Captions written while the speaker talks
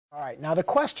All right, now the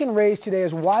question raised today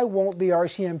is why won't the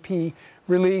RCMP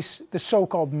release the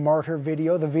so-called martyr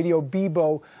video, the video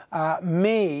Bebo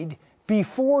made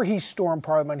before he stormed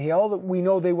Parliament Hill? We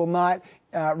know they will not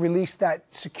release that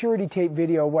security tape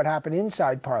video of what happened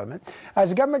inside Parliament. As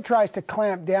the government tries to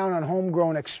clamp down on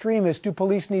homegrown extremists, do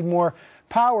police need more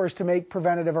powers to make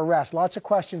preventative arrests? Lots of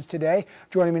questions today.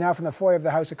 Joining me now from the foyer of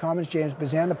the House of Commons, James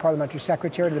Bezan, the Parliamentary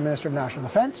Secretary to the Minister of National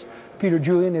Defence. Peter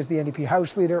Julian is the NDP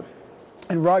House Leader.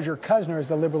 And Roger Kusner is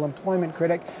the Liberal employment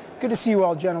critic. Good to see you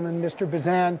all, gentlemen. Mr.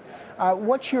 Bezan,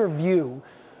 what's your view?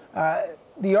 The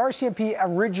RCMP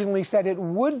originally said it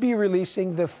would be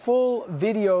releasing the full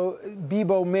video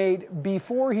Bebo made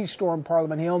before he stormed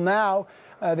Parliament Hill. Now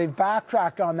they've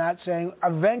backtracked on that, saying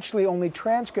eventually only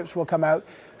transcripts will come out.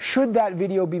 Should that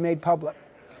video be made public?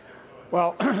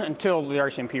 Well, until the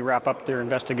RCMP wrap up their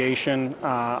investigation,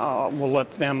 we'll let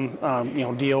them,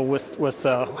 deal with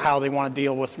how they want to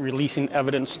deal with releasing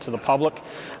evidence to the public.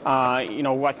 I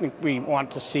think we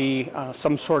want to see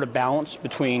some sort of balance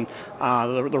between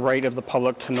the right of the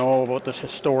public to know about this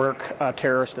historic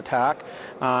terrorist attack,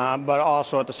 but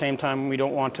also at the same time we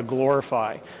don't want to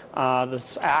glorify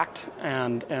this act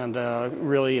and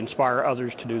really inspire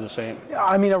others to do the same.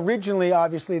 I mean, originally,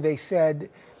 obviously, they said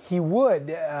he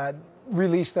would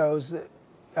release those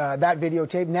that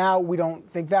videotape. Now we don't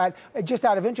think that. Just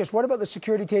out of interest, what about the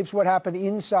security tapes? What happened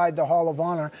inside the Hall of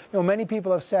Honor? Many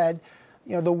people have said,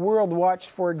 the world watched,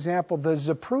 for example, the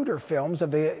Zapruder films of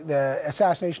the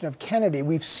assassination of Kennedy.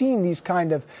 We've seen these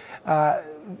kind of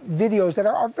videos that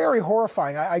are very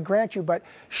horrifying, I grant you, but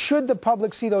should the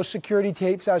public see those security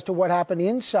tapes as to what happened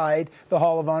inside the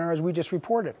Hall of Honor, as we just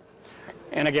reported?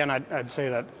 And again, I'd say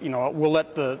that, we'll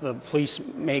let the police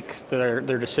make their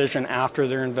decision after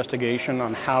their investigation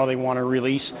on how they want to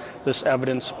release this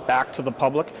evidence back to the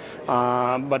public,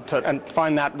 and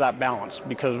find that balance,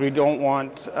 because we don't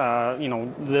want,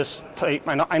 this type.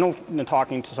 I know in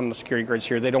talking to some of the security guards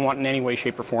here, they don't want in any way,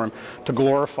 shape, or form to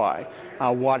glorify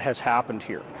what has happened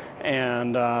here,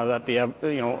 and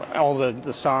that all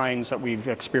the signs that we've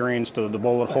experienced, the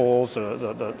bullet holes,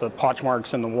 the potch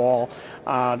marks in the wall,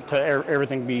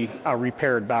 everything be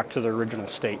repaired back to the original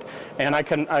state. And I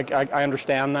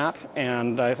understand that,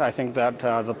 and I think that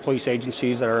the police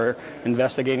agencies that are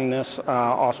investigating this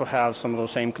also have some of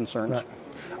those same concerns. Right.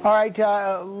 All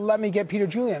right, let me get Peter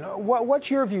Julian. What's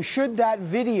your view? Should that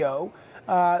video,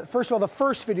 first of all, the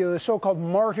first video, the so-called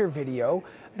martyr video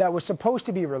that was supposed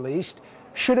to be released,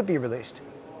 should it be released?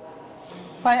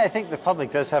 I think the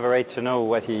public does have a right to know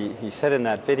what he said in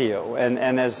that video.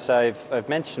 And as I've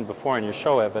mentioned before in your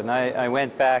show, Evan, I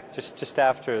went back just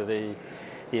after the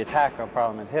attack on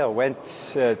Parliament Hill, went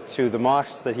to the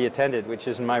mosque that he attended, which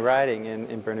is in my riding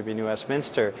in Burnaby, New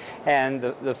Westminster. And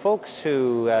the folks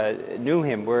who knew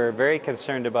him were very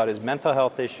concerned about his mental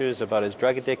health issues, about his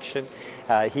drug addiction.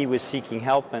 He was seeking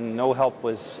help, and no help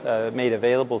was made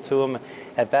available to him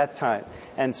at that time.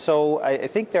 And so I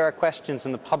think there are questions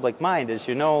in the public mind. As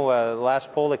you know, the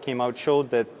last poll that came out showed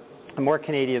that more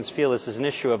Canadians feel this is an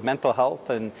issue of mental health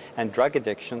and drug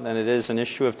addiction than it is an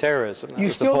issue of terrorism. You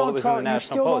still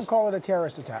don't call it a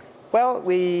terrorist attack? Well,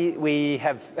 we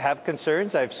have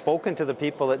concerns. I've spoken to the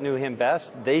people that knew him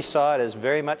best. They saw it as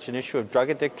very much an issue of drug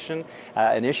addiction,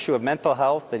 an issue of mental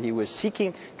health, that he was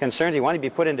seeking concerns. He wanted to be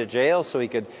put into jail so he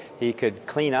could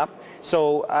clean up.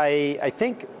 So I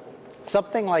think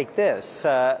something like this,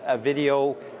 a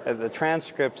video, the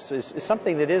transcripts, is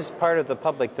something that is part of the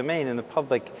public domain and the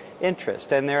public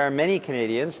interest. And there are many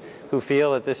Canadians who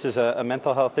feel that this is a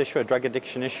mental health issue, a drug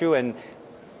addiction issue, and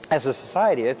as a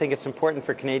society, I think it's important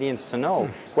for Canadians to know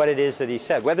what it is that he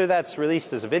said. Whether that's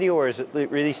released as a video or is it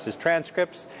released as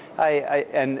transcripts,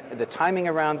 and the timing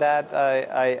around that,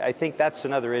 I think that's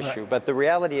another issue. Right. But the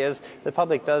reality is the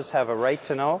public does have a right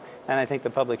to know, and I think the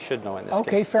public should know in this case.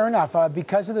 Okay, fair enough.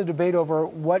 Because of the debate over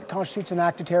what constitutes an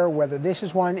act of terror, whether this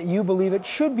is one, you believe it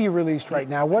should be released right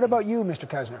now. What about you, Mr.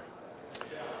 Kusner?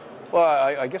 Well,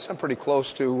 I guess I'm pretty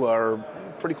close to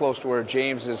where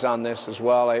James is on this as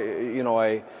well.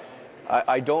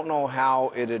 I don't know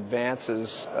how it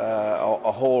advances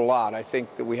a whole lot. I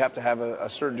think that we have to have a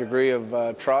certain degree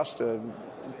of trust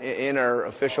in our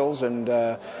officials, and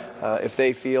if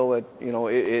they feel that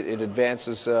it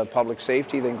advances public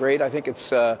safety, then great. I think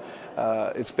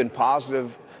it's been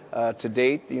positive to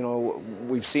date. You know,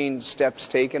 we've seen steps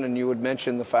taken, and you had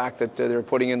mentioned the fact that they're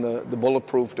putting in the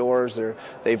bulletproof doors.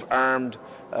 They've armed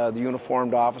the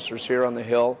uniformed officers here on the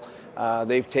Hill.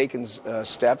 They've taken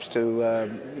steps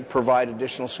to provide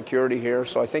additional security here,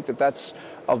 so I think that that's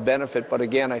of benefit. But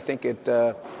again, I think it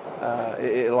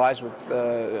lies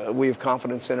with we have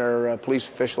confidence in our police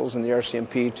officials and the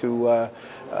RCMP to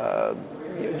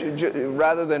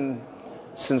rather than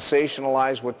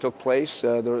sensationalize what took place.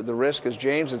 The risk, as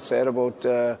James had said, about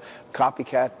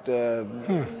copycat,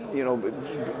 you know,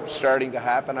 starting to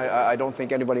happen. I don't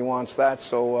think anybody wants that.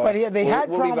 So, but they had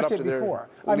we'll promised it before.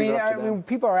 I mean,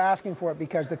 people are asking for it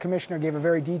because the commissioner gave a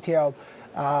very detailed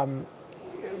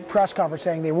press conference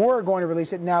saying they were going to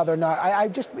release it. Now they're not. I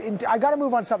got to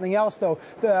move on something else, though.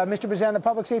 Mr. Bezan, the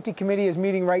Public Safety Committee is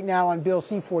meeting right now on Bill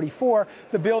C-44,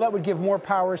 the bill that would give more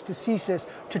powers to CSIS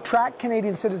to track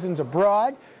Canadian citizens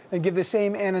abroad and give the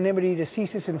same anonymity to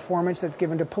CSIS informants that's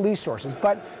given to police sources.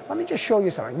 But let me just show you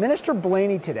something. Minister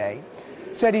Blaney today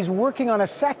said he's working on a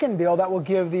second bill that will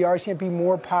give the RCMP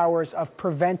more powers of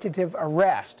preventative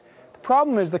arrest. The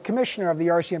problem is the commissioner of the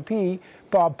RCMP,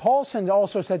 Bob Paulson,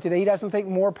 also said today he doesn't think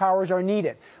more powers are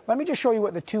needed. Let me just show you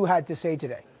what the two had to say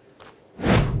today.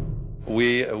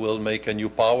 We will make a new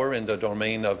power in the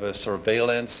domain of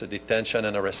surveillance, detention,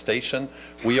 and arrestation.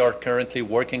 We are currently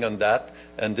working on that,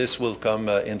 and this will come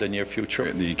in the near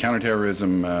future. The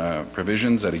counterterrorism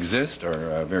provisions that exist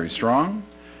are very strong,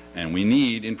 and we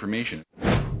need information.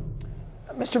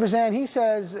 Mr. Bezan, he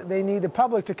says they need the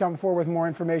public to come forward with more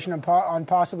information on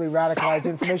possibly radicalized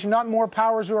information, not more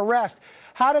powers to arrest.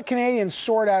 How do Canadians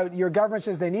sort out? Your government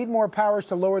says they need more powers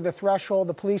to lower the threshold.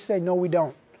 The police say, no, we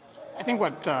don't. I think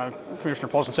what Commissioner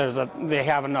Paulson said is that they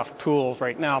have enough tools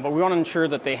right now, but we want to ensure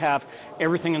that they have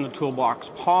everything in the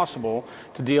toolbox possible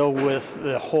to deal with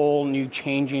the whole new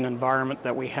changing environment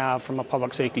that we have from a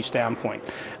public safety standpoint.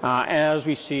 As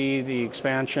we see the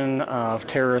expansion of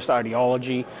terrorist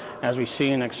ideology, as we see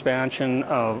an expansion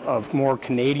of more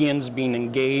Canadians being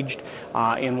engaged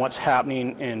in what's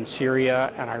happening in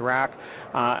Syria and Iraq,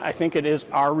 I think it is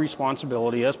our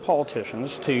responsibility as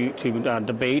politicians to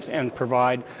debate and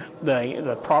provide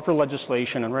the proper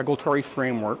legislation and regulatory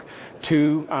framework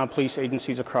to police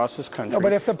agencies across this country. No,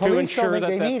 but if the police don't think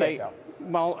they need it, though.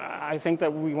 Well, I think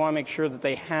that we want to make sure that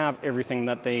they have everything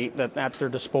that at their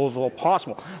disposal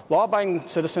possible. Law-abiding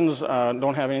citizens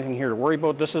don't have anything here to worry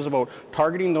about. This is about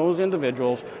targeting those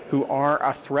individuals who are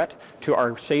a threat to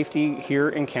our safety here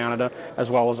in Canada as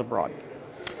well as abroad.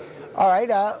 All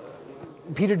right.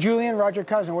 Peter Julian, Roger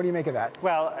Cousin, what do you make of that?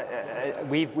 Well,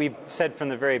 we've said from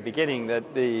the very beginning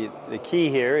that the key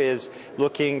here is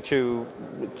looking to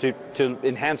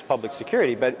enhance public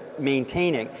security, but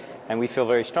maintaining, and we feel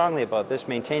very strongly about this,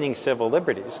 maintaining civil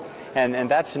liberties. And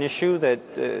that's an issue that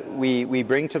we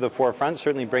bring to the forefront,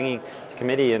 certainly bringing to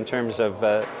committee in terms of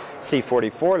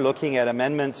C-44, looking at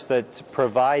amendments that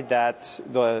provide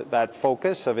that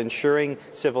focus of ensuring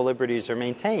civil liberties are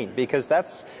maintained, because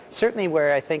that's certainly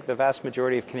where I think the vast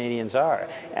majority of Canadians are.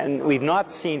 And we've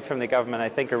not seen from the government, I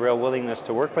think, a real willingness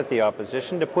to work with the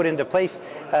opposition to put into place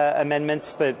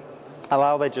amendments that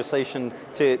allow legislation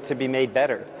to be made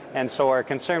better. And so our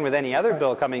concern with any other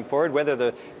bill coming forward,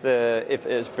 whether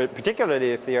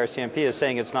particularly if the RCMP is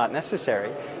saying it's not necessary,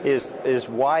 is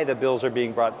why the bills are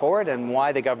being brought forward and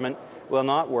why the government will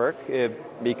not work,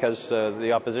 because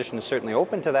the opposition is certainly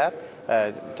open to that.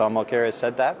 Tom Mulcair has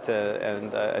said that,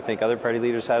 and I think other party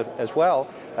leaders have as well,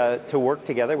 to work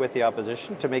together with the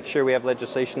opposition to make sure we have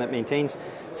legislation that maintains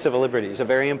civil liberties, a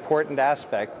very important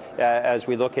aspect as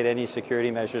we look at any security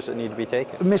measures that need to be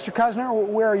taken. Mr. Cuzner,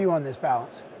 where are you on this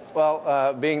balance?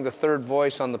 Well, being the third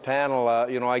voice on the panel,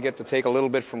 you know, I get to take a little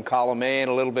bit from column A and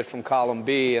a little bit from column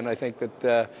B, and I think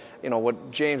that, you know,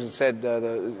 what James had said,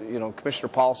 you know, Commissioner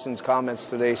Paulson's comments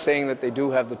today, saying that they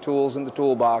do have the tools in the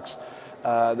toolbox,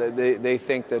 they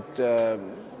think that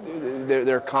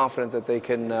they're confident that they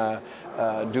can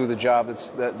do the job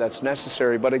that's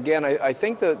necessary. But again, I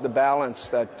think the balance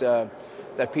that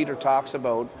Peter talks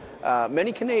about,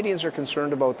 many Canadians are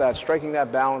concerned about that, striking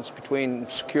that balance between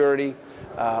security,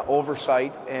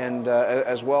 oversight, and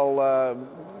as well,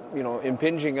 you know,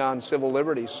 impinging on civil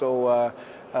liberties. So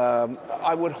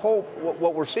I would hope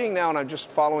what we're seeing now, and I'm just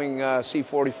following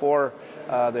C-44,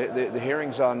 the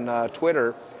hearings on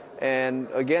Twitter, and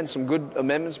again, some good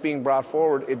amendments being brought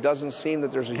forward. It doesn't seem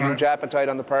that there's a huge appetite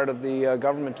on the part of the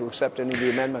government to accept any of the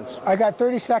amendments. I got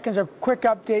 30 seconds. A quick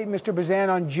update, Mr. Bezan,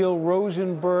 on Jill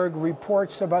Rosenberg.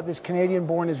 Reports about this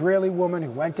Canadian-born Israeli woman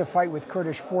who went to fight with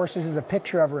Kurdish forces. Is a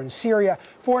picture of her in Syria.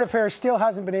 Foreign Affairs still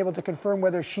hasn't been able to confirm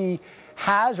whether she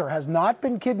has or has not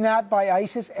been kidnapped by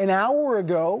ISIS. An hour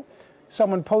ago,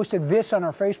 someone posted this on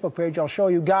our Facebook page. I'll show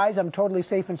you. Guys, I'm totally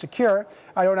safe and secure.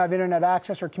 I don't have internet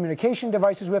access or communication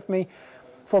devices with me.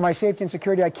 For my safety and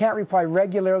security, I can't reply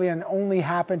regularly and only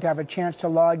happen to have a chance to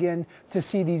log in to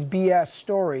see these BS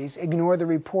stories. Ignore the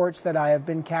reports that I have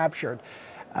been captured.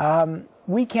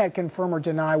 We can't confirm or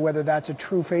deny whether that's a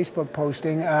true Facebook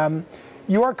posting.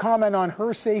 Your comment on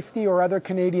her safety or other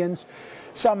Canadians,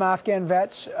 some Afghan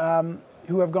vets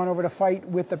who have gone over to fight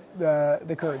with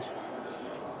the Kurds?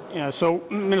 Yeah, so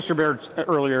Minister Baird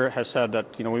earlier has said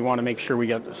that we want to make sure we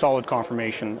get solid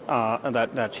confirmation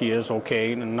that she is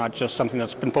okay, and not just something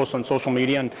that's been posted on social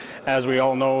media. And as we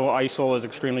all know, ISIL is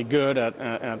extremely good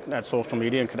at social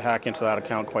media and could hack into that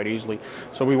account quite easily.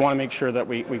 So we want to make sure that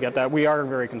we get that. We are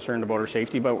very concerned about her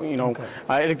safety, but okay.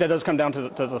 I think that does come down to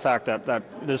the fact that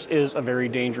this is a very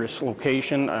dangerous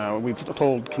location. We've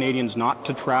told Canadians not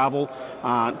to travel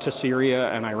to Syria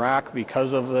and Iraq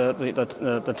because of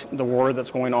the war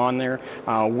that's going on there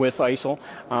with ISIL.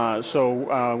 So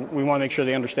we want to make sure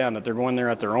they understand that they're going there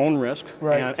at their own risk,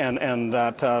 right. and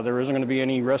that there isn't going to be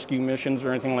any rescue missions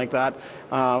or anything like that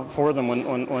for them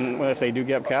if they do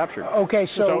get captured. Okay,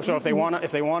 so if they want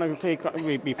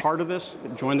to be part of this,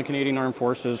 join the Canadian Armed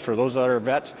Forces. For those that are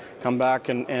vets, come back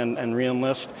and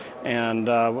re-enlist. And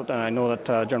I know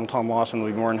that General Tom Lawson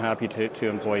will be more than happy to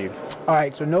employ you. All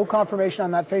right, so no confirmation on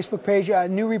that Facebook page.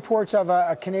 New reports of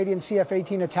a Canadian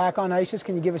CF-18 attack on ISIS.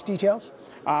 Can you give us details?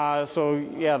 So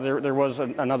yeah, there was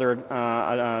another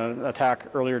attack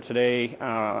earlier today,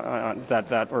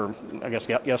 or I guess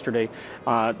yesterday,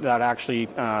 that actually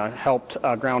helped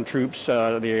ground troops,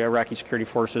 the Iraqi security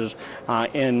forces,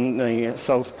 in the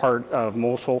south part of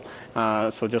Mosul,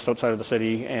 so just outside of the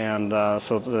city, and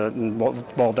so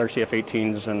involved our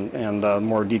CF-18s, and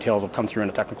more details will come through in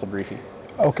a technical briefing.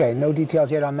 Okay, no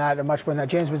details yet on that, and much more than that.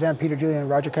 James Bezan, Peter Julian, and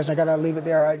Roger Cousin. I got to leave it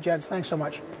there. Gents, thanks so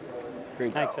much.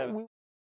 Thanks, Evan.